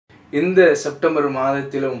இந்த செப்டம்பர்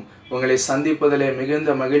மாதத்திலும் உங்களை சந்திப்பதிலே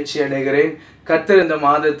மிகுந்த மகிழ்ச்சி அடைகிறேன். கர்த்தர் இந்த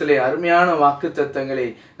மாதத்திலே அருமையான வாக்குத்தத்தங்களை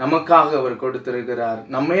நமக்காக அவர் கொடுத்திருக்கிறார்.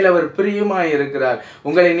 நம்மேல் அவர் பிரியமாய் இருக்கிறார்,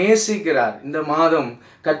 உங்களை நேசிக்கிறார். இந்த மாதம்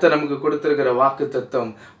கர்த்தர் நமக்கு கொடுத்திருக்கிற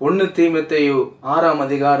வாக்குத்தத்தம் 1 தீமோத்தேயு 6ஆம்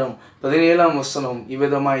அதிகாரம் 17ஆம் வசனம்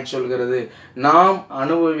இவ்விதமாய் சொல்கிறது, நாம்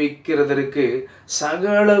அனுபவிக்கிறதற்கு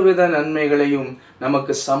சகலவித நன்மைகளையும்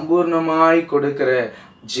நமக்கு சம்பூர்ணமாய் கொடுக்கிற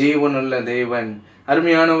ஜீவனுள்ள தேவன்.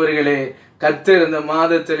 அருமையானவர்களே, கர்த்தர் இந்த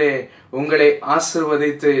மாதத்திலே உங்களை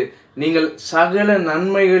ஆசீர்வதித்து நீங்கள் சகல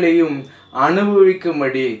நன்மைகளையும்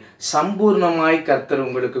அனுபவிக்கும்படி சம்பூர்ணமாய் கர்த்தர்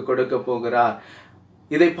உங்களுக்கு கொடுக்க போகிறார்.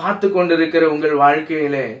 இதை பார்த்து கொண்டிருக்கிற உங்கள்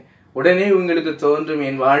வாழ்க்கையிலே உடனே உங்களுக்கு தோன்றும்,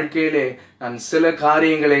 என் வாழ்க்கையிலே நான் சில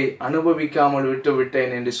காரியங்களை அனுபவிக்காமல் விட்டு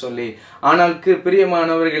விட்டேன் என்று சொல்லி. ஆனால்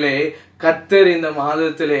பிரியமானவர்களே, கர்த்தர் இந்த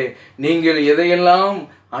மாதத்திலே நீங்கள் எதையெல்லாம்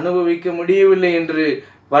அனுபவிக்க முடியவில்லை என்று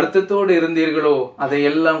வருத்தத்தோடு இருந்தீர்களோ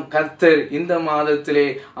அதையெல்லாம் கர்த்தர் இந்த மாதத்திலே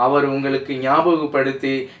அவர் உங்களுக்கு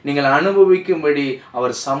ஞாபகப்படுத்தி நீங்கள் அனுபவிக்கும்படி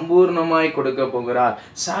அவர் சம்பூர்ணமாய் கொடுக்க போகிறார்.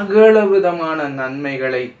 சகல விதமான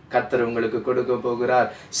நன்மைகளை கர்த்தர் உங்களுக்கு கொடுக்க போகிறார்.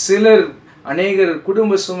 அநேகர்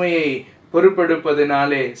குடும்ப சுமையை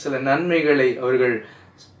பொறுப்பெடுப்பதினாலே சில நன்மைகளை அவர்கள்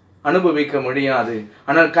அனுபவிக்க முடியாது.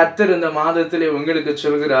 ஆனால் கர்த்தர் இந்த மாதத்திலே உங்களுக்கு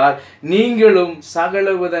சொல்கிறார், நீங்களும்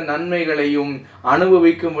சகலவித நன்மைகளையும்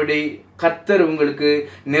அனுபவிக்கும்படி கர்த்தர் உங்களுக்கு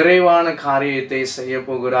நிறைவான காரியத்தை செய்ய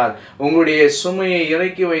போகிறார். உங்களுடைய சுமையை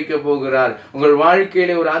இறக்கி வைக்க போகிறார். உங்கள்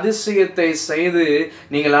வாழ்க்கையிலே ஒரு அதிசயத்தை செய்து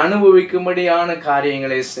நீங்கள் அனுபவிக்கும்படியான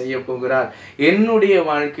காரியங்களை செய்ய போகிறார். என்னுடைய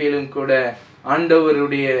வாழ்க்கையிலும் கூட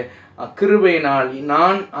ஆண்டவருடைய கிருபையினால்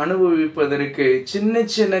நான் அனுபவிப்பதற்கு சின்ன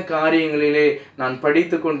சின்ன காரியங்களிலே நான்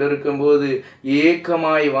படித்து கொண்டிருக்கும் போது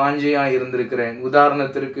ஏக்கமாய் வாஞ்சையாய் இருந்திருக்கிறேன்.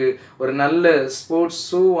 உதாரணத்திற்கு, ஒரு நல்ல ஸ்போர்ட்ஸ்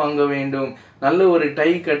ஷூ வாங்க வேண்டும், நல்ல ஒரு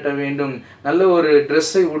டை கட்ட வேண்டும், நல்ல ஒரு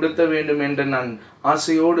ட்ரெஸ்ஸை உடுத்த வேண்டும் என்று நான்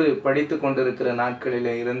ஆசையோடு படித்து கொண்டிருக்கிற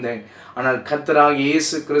நாட்களிலே இருந்தேன். ஆனால் கர்த்தராகிய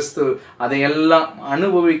இயேசு கிறிஸ்து அதையெல்லாம்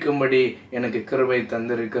அனுபவிக்கும்படி எனக்கு கிருபை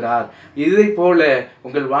தந்திருக்கிறார். இதை போல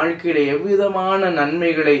உங்கள் வாழ்க்கையில எவ்விதமான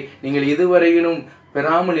நன்மைகளை நீங்கள் இதுவரையிலும்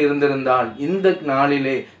பெறாமல் இருந்திருந்தால் இந்த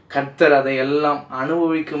நாளிலே கர்த்தர் அதையெல்லாம்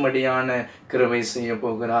அனுபவிக்கும்படியான கிருபை செய்ய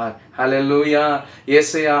போகிறார். ஹல்லேலூயா.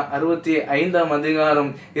 ஏசாயா 65ஆம் அதிகாரம்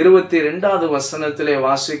 22வது வசனத்திலே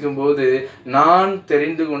வாசிக்கும் போது, நான்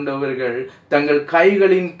தெரிந்து கொண்டவர்கள் தங்கள்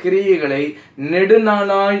கைகளின் கிரியைகளை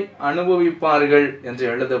நெடுநாளாய் அனுபவிப்பார்கள் என்று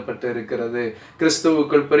எழுதப்பட்டு இருக்கிறது.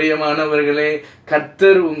 கிறிஸ்துவுக்குள் பிரியமானவர்களே,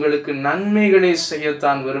 கர்த்தர் உங்களுக்கு நன்மைகளை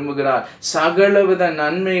செய்யத்தான் விரும்புகிறார். சகலவித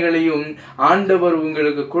நன்மைகளையும் ஆண்டவர்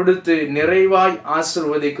உங்களுக்கு கொடுத்து நிறைவாய்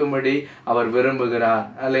ஆசீர்வதிக்கும்படி அவர் விரும்புகிறார்.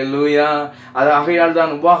 அல்லேலூயா. ஆகையால்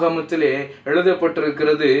தான் உபாகமத்திலே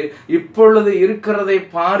எழுதப்பட்டிருக்கிறது, இப்பொழுது இருக்கிறதை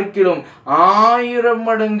பார்க்கிலும் 1000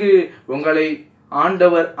 மடங்கு உங்களை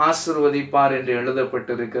ஆண்டவர் ஆசீர்வதிப்பார் என்று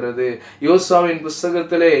எழுதப்பட்டிருக்கிறது. யோசுவாவின்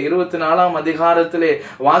புஸ்தகத்திலே 24ஆம் அதிகாரத்திலே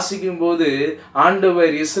வாசிக்கும் போது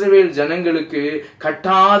ஆண்டவர் இஸ்ரவேல் ஜனங்களுக்கு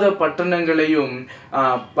கட்டாத பட்டணங்களையும்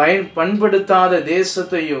பண்படுத்தாத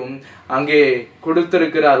தேசத்தையும் அங்கே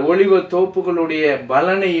கொடுத்திருக்கிறார். ஒலிவ தோப்புகளுடைய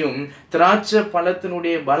பலனையும் திராட்சை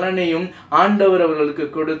பழத்தினுடைய பலனையும் ஆண்டவர் அவர்களுக்கு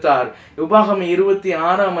கொடுத்தார். உபாகமம்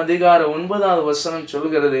 26ஆம் அதிகாரம் 9வது வசனம்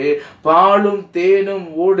சொல்கிறது, பாலும் தேனும்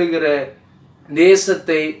ஓடுகிற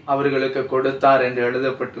தேசத்தை அவர்களுக்கு கொடுத்தார் என்று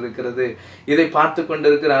எழுதப்பட்டிருக்கிறது. இதை பார்த்து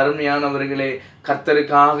கொண்டிருக்கிற அருமையானவர்களே,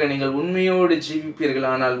 கர்த்தருக்காக நீங்கள் உண்மையோடு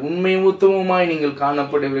ஜீவிப்பீர்களானால், உண்மை உத்தமமாய் நீங்கள்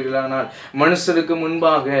காணப்படுவீர்களானால், மனுஷருக்கு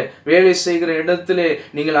முன்பாக வேலை செய்கிற இடத்திலே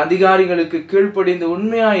நீங்கள் அதிகாரிகளுக்கு கீழ்ப்படிந்து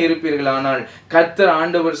உண்மையாய் இருப்பீர்களானால், கர்த்தர்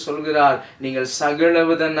ஆண்டவர் சொல்கிறார், நீங்கள்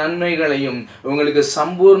சகலவித நன்மைகளையும் உங்களுக்கு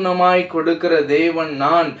சம்பூர்ணமாய் கொடுக்கிற தேவன்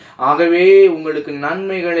நான். ஆகவே உங்களுக்கு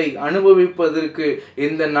நன்மைகளை அனுபவிப்பதற்கு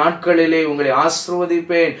இந்த நாட்களிலே உங்களை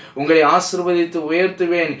ஆசீர்வதிப்பேன், உங்களை ஆசீர்வதித்து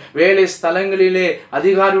உயர்த்துவேன். வேலை ஸ்தலங்களிலே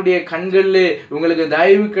அதிகாரியுடைய கண்களிலே உங்களுக்கு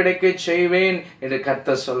தயவு கிடைக்க செய்வேன் என்று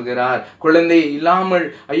கர்த்தர் சொல்கிறார். குழந்தை இல்லாமல்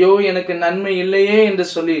ஐயோ எனக்கு நன்மை இல்லையே என்று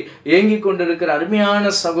சொல்லி ஏங்கிக் கொண்டிருக்கிற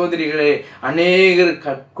அருமையான சகோதரிகளே, அநேகர்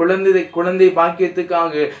குழந்தை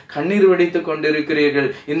பாக்கியத்துக்காக கண்ணீர் வடித்துக் கொண்டிருக்கிறீர்கள்.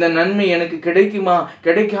 இந்த நன்மை எனக்கு கிடைக்குமா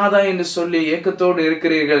கிடைக்காதா என்று சொல்லி ஏக்கத்தோடு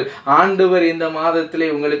இருக்கிறீர்கள். ஆண்டவர் இந்த மாதத்திலே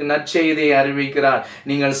உங்களுக்கு நற்செய்தியை அறிவிக்கிறார்.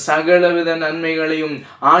 நீங்கள் சகலவித நன்மைகளையும்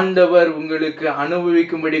ஆண்டவர் உங்களுக்கு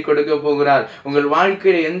அனுபவிக்கும்படி கொடுக்க போகிறார். உங்கள்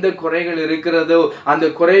வாழ்க்கையில் எந்த குறைகள் இருக்கிறதோ அந்த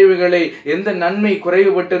குறைவுகளை, எந்த நன்மை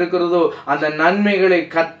குறைவுபட்டு இருக்கிறதோ அந்த நன்மைகளை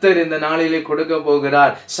கர்த்தர் இந்த நாளிலே கொடுக்க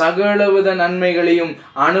போகிறார். சகலவித நன்மைகளையும்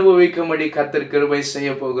அனுபவிக்கும்படி கர்த்தர் கிருபை செய்ய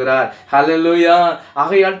போகிறார். ஹல்லேலூயா.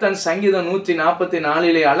 ஆகையால் தான் சங்கீதம்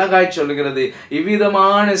 144 அழகாய் சொல்கிறது,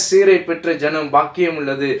 இவ்விதமான சீரை பெற்ற ஜனம் பாக்கியம்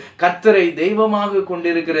உள்ளது, கர்த்தரை தெய்வமாக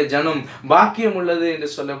கொண்டிருக்கிற ஜனம் பாக்கியம் உள்ளது என்று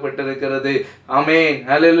சொல்லப்பட்டிருக்கிறது. ஆமென்,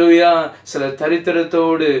 ஹல்லேலூயா. சிலர்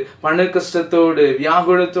தரித்திரத்தோடு, பண கஷ்டத்தோடு,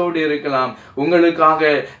 வியாகுலத்தோடு இருக்கலாம். உங்களுக்காக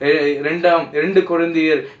 2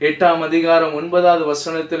 கொரிந்தியர்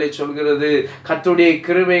 8:9 சொல்கிறது, கர்த்தருடைய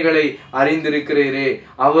கிருபைகளை அறிந்திருக்கிறீரே,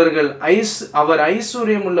 அவர்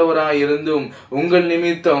ஐஸ்வர்யம் உள்ளவராய் இருந்தும் உங்கள்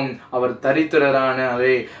நிமித்தம் அவர்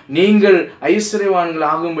தரித்திரரானாரே. நீங்கள் ஐஸ்வர்யவான்கள்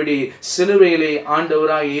ஆகும்படி சிலுவையிலே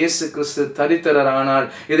ஆண்டவராய் இயேசு கிறிஸ்து தரித்திரரானார்.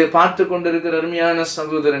 இதை பார்த்து கொண்டிருக்கிற அருமையான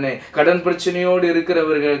சகோதரனே, கடன் பிரச்சனையோடு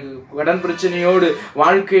இருக்கிறவர்கள், கடன் பிரச்சனையோடு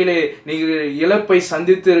வாழ்க்கையிலே நீங்கள் இழப்பை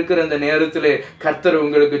சந்தித்து இருக்கிற அந்த நேரத்திலே கர்த்தர்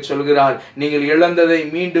உங்களுக்கு சொல்கிறார், நீங்கள் இழந்ததை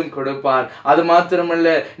மீண்டும் கொடுப்பார். அது மாத்திரமல்ல,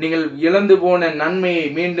 நீங்கள் இழந்து போன நன்மையை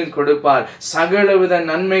மீண்டும் கொடுப்பார். சகலவித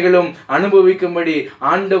நன்மைகளும் அனுபவிக்கும்படி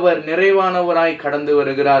ஆண்டவர் நிறைவானவராய் கடந்து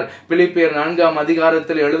வருகிறார். பிலிப்பியர்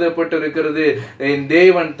 4 எழுதப்பட்டிருக்கிறது,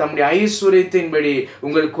 தேவன் தம்முடைய ஐஸ்வர்யத்தின்படி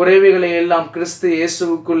உங்கள் குறைவுகளை எல்லாம் கிறிஸ்து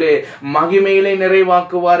இயேசுவுக்குள்ளே மகிமையிலே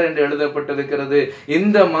நிறைவாக்குவார் என்று எழுதப்பட்டிருக்கிறது.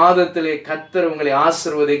 இந்த மாதத்திலே கர்த்தர் உங்களை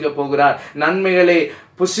ஆசீர்வதிக்க போகிறார். நன்மைகளை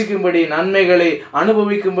புசிக்கும்படி, நன்மைகளை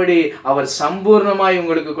அனுபவிக்கும்படி அவர் சம்பூர்ணமாய்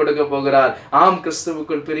உங்களுக்கு கொடுக்க போகிறார். ஆம்,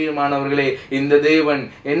 கிறிஸ்துவுக்குள் பிரியமானவர்களே, இந்த தேவன்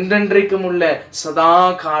என்றென்றைக்கும் உள்ள சதா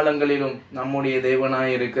காலங்களிலும் நம்முடைய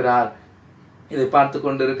தேவனாய் இருக்கிறார். இதை பார்த்து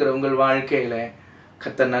கொண்டிருக்கிற உங்கள் வாழ்க்கையில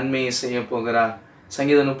கர்த்தர் நன்மையை செய்ய போகிறார்.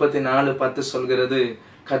 சங்கீதம் 34:10 சொல்கிறது,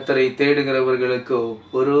 கர்த்தரை தேடுகிறவர்களுக்கு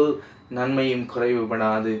ஒரு நன்மையும்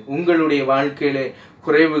குறைவுபடாது. உங்களுடைய வாழ்க்கையிலே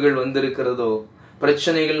குறைவுகள் வந்திருக்கிறதோ,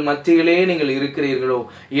 பிரச்சனைகள் மத்தியிலே நீங்கள் இருக்கிறீர்களோ,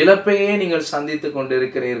 இழப்பையே நீங்கள் சந்தித்து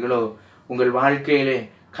கொண்டிருக்கிறீர்களோ, உங்கள் வாழ்க்கையிலே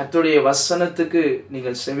கர்த்தருடைய வசனத்துக்கு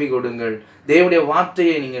நீங்கள் செவி கொடுங்கள். தேவனுடைய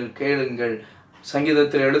வார்த்தையை நீங்கள் கேளுங்கள்.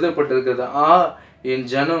 சங்கீதத்தில் எழுதப்பட்டிருக்கிறது, என்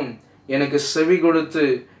ஜனம் எனக்கு செவி கொடுத்து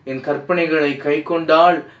என் கற்பனைகளை கை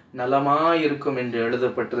கொண்டால் நலமாயிருக்கும் என்று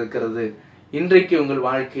எழுதப்பட்டிருக்கிறது. இன்றைக்கு உங்கள்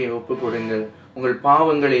வாழ்க்கையை ஒப்புக் கொடுங்கள். உங்கள்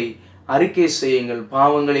பாவங்களை அறிக்கை செய்யுங்கள்.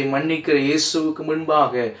 பாவங்களை மன்னிக்கிற இயேசுவுக்கு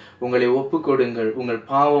முன்பாக உங்களை ஒப்புக் கொடுங்கள். உங்கள்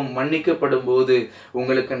பாவம் மன்னிக்கப்படும் போது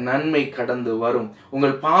உங்களுக்கு நன்மை கடந்து வரும்.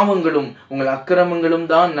 உங்கள் பாவங்களும் உங்கள் அக்கிரமங்களும்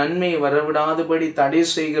தான் நன்மை வரவிடாதபடி தடை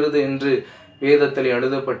செய்கிறது என்று வேதத்தில்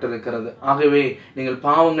எழுதப்பட்டிருக்கிறது. ஆகவே நீங்கள்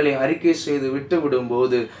பாவங்களை அறிக்கை செய்து விட்டு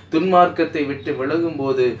விடும்போது, துன்மார்க்கத்தை விட்டு விலகும்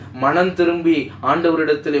போது, மனம் திரும்பி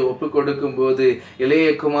ஆண்டவரிடத்திலே ஒப்புக் கொடுக்கும் போது, இளைய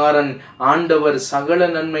குமாரன் ஆண்டவர் சகல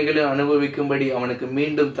நன்மைகளை அனுபவிக்கும்படி அவனுக்கு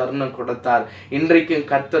மீண்டும் தருணம் கொடுத்தார். இன்றைக்கும்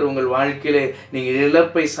கர்த்தர் உங்கள் வாழ்க்கையிலே நீங்கள்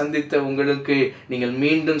இழப்பை சந்தித்த உங்களுக்கு நீங்கள்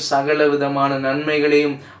மீண்டும் சகல விதமான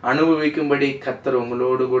நன்மைகளையும் அனுபவிக்கும்படி கர்த்தர்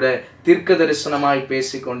உங்களோடு கூட தீர்க்க தரிசனமாய்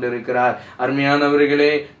பேசி கொண்டிருக்கிறார்.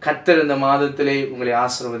 அருமையானவர்களே, கர்த்தர் இந்த மாதத்திலே உங்களை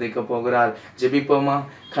ஆசீர்வதிக்க போகிறார். ஜெபிப்போமா?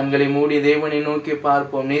 கண்களை மூடி தேவனை நோக்கி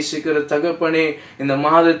பார்ப்போம். நேசிக்கிற தகப்பனே, இந்த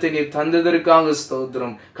மாதத்தை நீர் தந்ததற்காக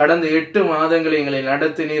ஸ்தோத்திரம். கடந்த 8 மாதங்களை எங்களை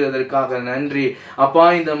நடத்தினீர், அதற்காக நன்றி அப்பா.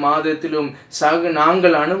 இந்த மாதத்திலும்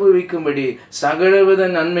நாங்கள் அனுபவிக்கும்படி சகலவித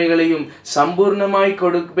நன்மைகளையும் சம்பூர்ணமாய்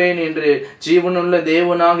கொடுப்பேன் என்று ஜீவனுள்ள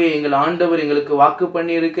தேவனாக எங்கள் ஆண்டவர் எங்களுக்கு வாக்கு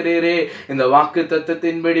பண்ணி இருக்கிறீரே. இந்த வாக்கு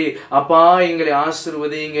தத்தத்தின்படி அப்பா எங்களை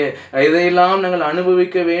ஆசீர்வதிங்க. இதையெல்லாம் நாங்கள்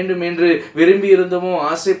அனுபவிக்க வேண்டும் என்று விரும்பி இருந்தோமோ,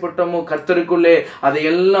 ஆசைப்பட்டோமோ, கர்த்தருக்குள்ளே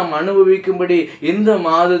அதையெல்லாம் அனுபவிக்கும்படி இந்த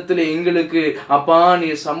மாதத்தில் எங்களுக்கு அப்பா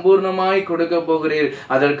நீர் சம்பூர்ணமாய் கொடுக்க போகிறீர்.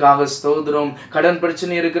 அதற்காக ஸ்தோத்திரம். கடன்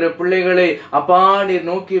பிரச்சனை இருக்கிற பிள்ளைகளை அப்பா நீர்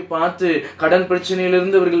நோக்கி பார்த்து கடன்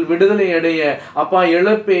பிரச்சனையிலிருந்து அவர்கள் விடுதலை அடைய, அப்பா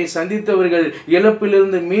இழப்பை சந்தித்தவர்கள்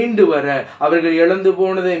இழப்பிலிருந்து மீண்டு வர, அவர்கள் இழந்து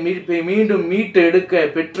போனதை மீண்டும் மீட்டு எடுக்க,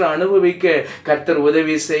 பெற்று அனுபவிக்க கர்த்தர்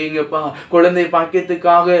உதவி செய்யுங்கப்பா. குழந்தை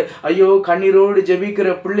பாக்கியத்துக்காக ஐயோ கண்ணீரோடு ஜெபிக்கிற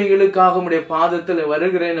பிள்ளைகளுக்காக உடைய பாதத்தில்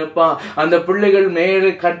வருகிறேனப்பா. அந்த பிள்ளைகள் மேலே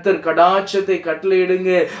கர்த்தர் கடாட்சத்தை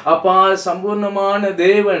கட்டளையிடுங்க அப்பா. சம்பூர்ணமான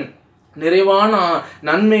தேவன் நிறைவான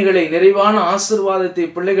நன்மைகளை, நிறைவான ஆசீர்வாதத்தை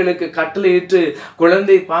பிள்ளைகளுக்கு கட்டளையிட்டு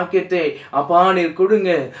குழந்தை பாக்கியத்தை அப்பா நீர் கொடுங்க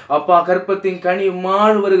அப்பா. கற்பத்தின் கனி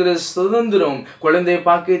உம்மால் வருகிற சுதந்திரம் குழந்தை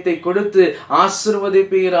பாக்கியத்தை கொடுத்து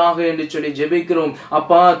ஆசீர்வதிப்பீராக என்று சொல்லி ஜெபிக்கிறோம்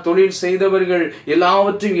அப்பா. தொழில் செய்தவர்கள்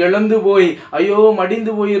எல்லாவற்றையும் இழந்து போய் ஐயோ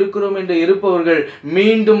மடிந்து போய் இருக்கிறோம் என்று இருப்பவர்கள்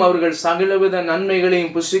மீண்டும் அவர்கள் சகலவித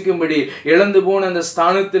நன்மைகளையும் புசிக்கும்படி, இழந்து போன அந்த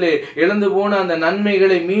ஸ்தானத்திலே இழந்து போன அந்த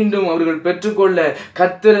நன்மைகளை மீண்டும் அவர்கள் பெற்றுக்கொள்ள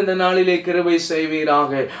கர்த்தர் இந்த நாளில் கிருபை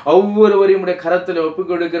செய்வீராக. ஒவ்வொருவரையும் கரத்தில் ஒப்புக்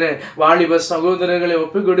கொடுக்கிற வாலிப சகோதரர்களை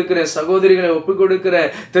ஒப்புக் கொடுக்கிற, சகோதரிகளை ஒப்புக் கொடுக்கிற,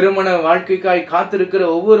 திருமண வாழ்க்கைக்காய் காத்திருக்கிற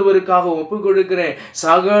ஒவ்வொருவருக்காக ஒப்புக் கொடுக்கிறேன்.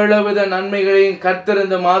 சகலவித நன்மைகளையும் கர்த்தர்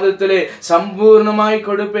இந்த மாதத்திலே சம்பூர்ணமாய்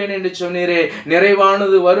கொடுப்பேன் என்று சொன்னீரே.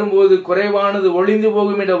 நிறைவானது வரும்போது குறைவானது ஒளிந்து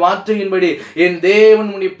போகும் என்ற வார்த்தையின்படி என்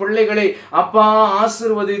தேவன் உடைய பிள்ளைகளை அப்பா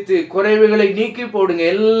ஆசீர்வதித்து குறைவுகளை நீக்கி போடுங்க.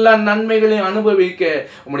 எல்லா நன்மைகளையும் அனுபவிக்க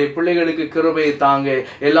உம்முடைய பிள்ளைகளுக்கு கிருபை தாங்க.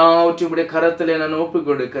 எல்லாவற்றையும் கரத்திலே நான் ஒப்புக்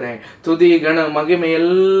கொடுக்கிறேன். துதி கன மகிமை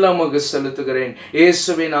எல்லாம் செலுத்துகிறேன்.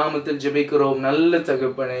 இயேசுவின் நாமத்தில் ஜெபிக்கிறோம் நல்ல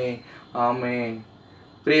தகப்பனே, ஆமென்.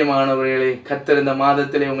 பிரியமானவர்களே, கர்த்தர் இந்த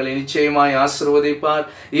மாதத்திலே உங்களை நிச்சயமாய் ஆசீர்வதிப்பார்.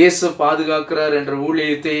 இயேசு பாதுகாக்கிறார் என்ற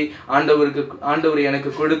ஊழியத்தை ஆண்டவர்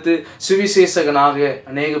எனக்கு கொடுத்து சுவிசேஷகனாக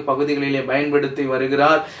அநேக பகுதிகளிலே பயன்படுத்தி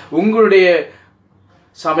வருகிறார். உங்களுடைய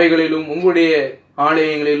சபைகளிலும் உங்களுடைய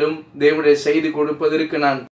ஆலயங்களிலும் தேவனுடைய செய்தி கொடுப்பதற்கு நான்